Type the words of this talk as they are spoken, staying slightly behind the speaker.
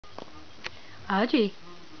Audrey.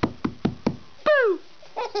 Boo!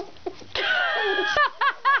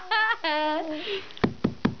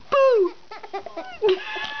 Boo!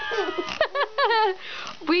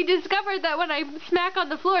 We discovered that when I smack on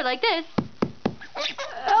the floor like this,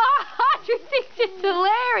 Audrey thinks it's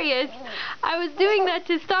hilarious. I was doing that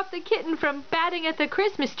to stop the kitten from batting at the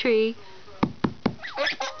Christmas tree.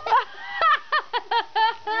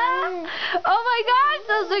 Oh my gosh,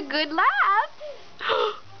 that was a good laugh.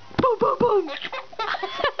 Boom, boom, boom.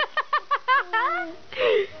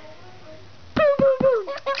 Boom, boom, boom.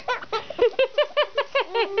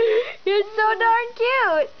 You're so darn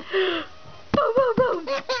cute. Boom, boom, boom.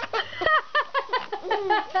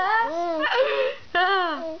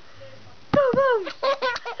 Boom, boom.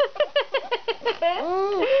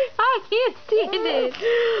 I can't stand it.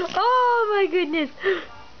 Oh my goodness.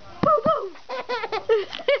 Boom, boom.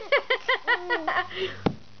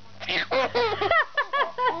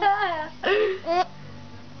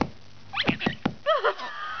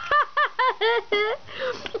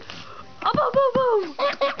 Oh, boom, boom, boom.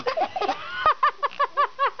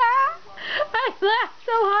 I laughed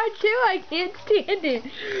so hard too, I can't stand it.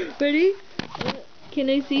 Ready? Can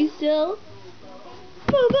I see still?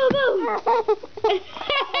 Boom, boom, boom.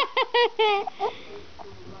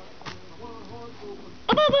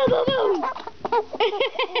 Boom, boom, boom, boom.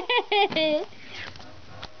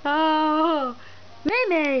 Oh,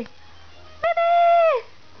 Mimi! Mimi!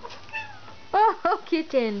 Oh,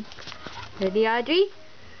 kitten. Ready, Audrey?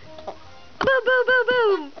 Boom, boom, boom,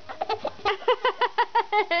 boom.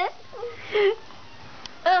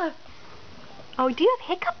 Oh, do you have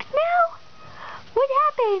hiccups now? What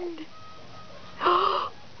happened?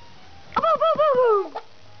 Boom, boom, boom, boom.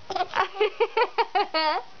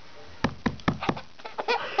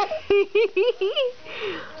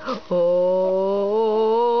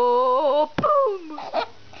 Oh, boom!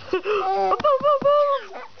 Boom, boom, boom!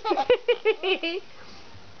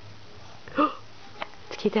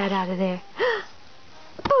 Let's get that out of there.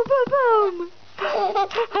 Boom, boom, boom!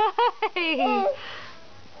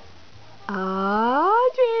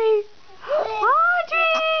 Audrey!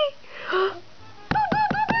 Audrey! Boom, boom,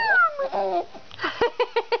 boom, boom!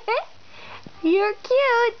 You're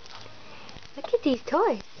cute! Look at these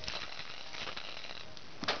toys.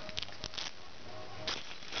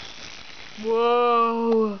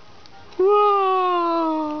 Whoa!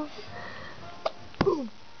 Whoa! Boom!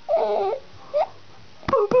 Boom,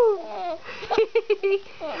 boom!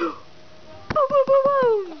 Boom, boom, boom,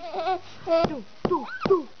 boom! Boom, boom,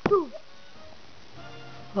 boom, boom!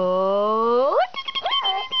 Oh!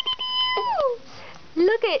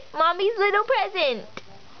 Look at Mommy's little present!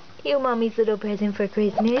 You Mommy's little present for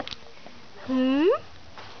Christmas. Hmm?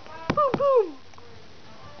 Boom, boom!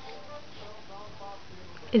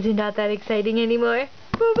 Isn't that exciting anymore?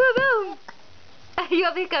 Boom, boom, boom! You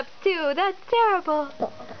have hiccups too. That's terrible.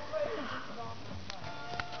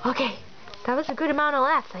 Okay, that was a good amount of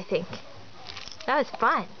laughs, I think. That was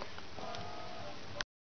fun.